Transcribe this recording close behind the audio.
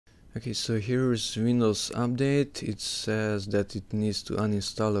Okay, so here's Windows Update. It says that it needs to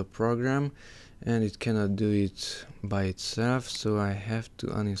uninstall a program and it cannot do it by itself, so I have to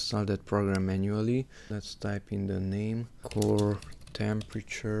uninstall that program manually. Let's type in the name. Core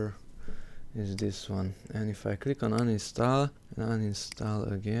temperature is this one, and if I click on uninstall and uninstall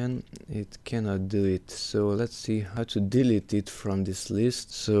again, it cannot do it. So let's see how to delete it from this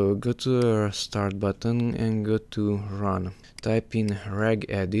list. So go to the start button and go to run. Type in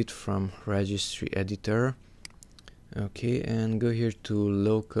regedit from registry editor. Okay, and go here to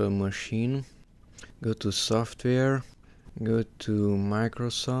local machine, go to software, go to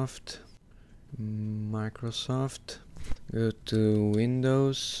Microsoft, go to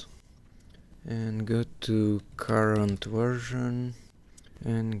Windows, and go to CurrentVersion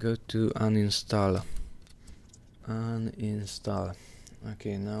and go to uninstall.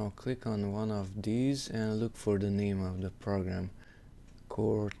 Okay, now click on one of these and look for the name of the program.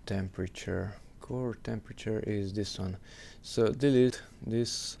 Core temperature is this one. So delete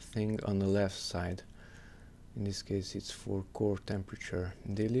this thing on the left side. In this case it's for core temperature.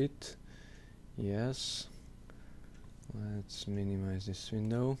 Delete. Yes. Let's minimize this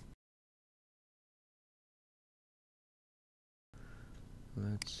window.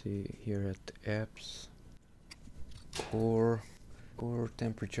 Let's see here at apps. Core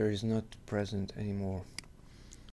temperature is not present anymore.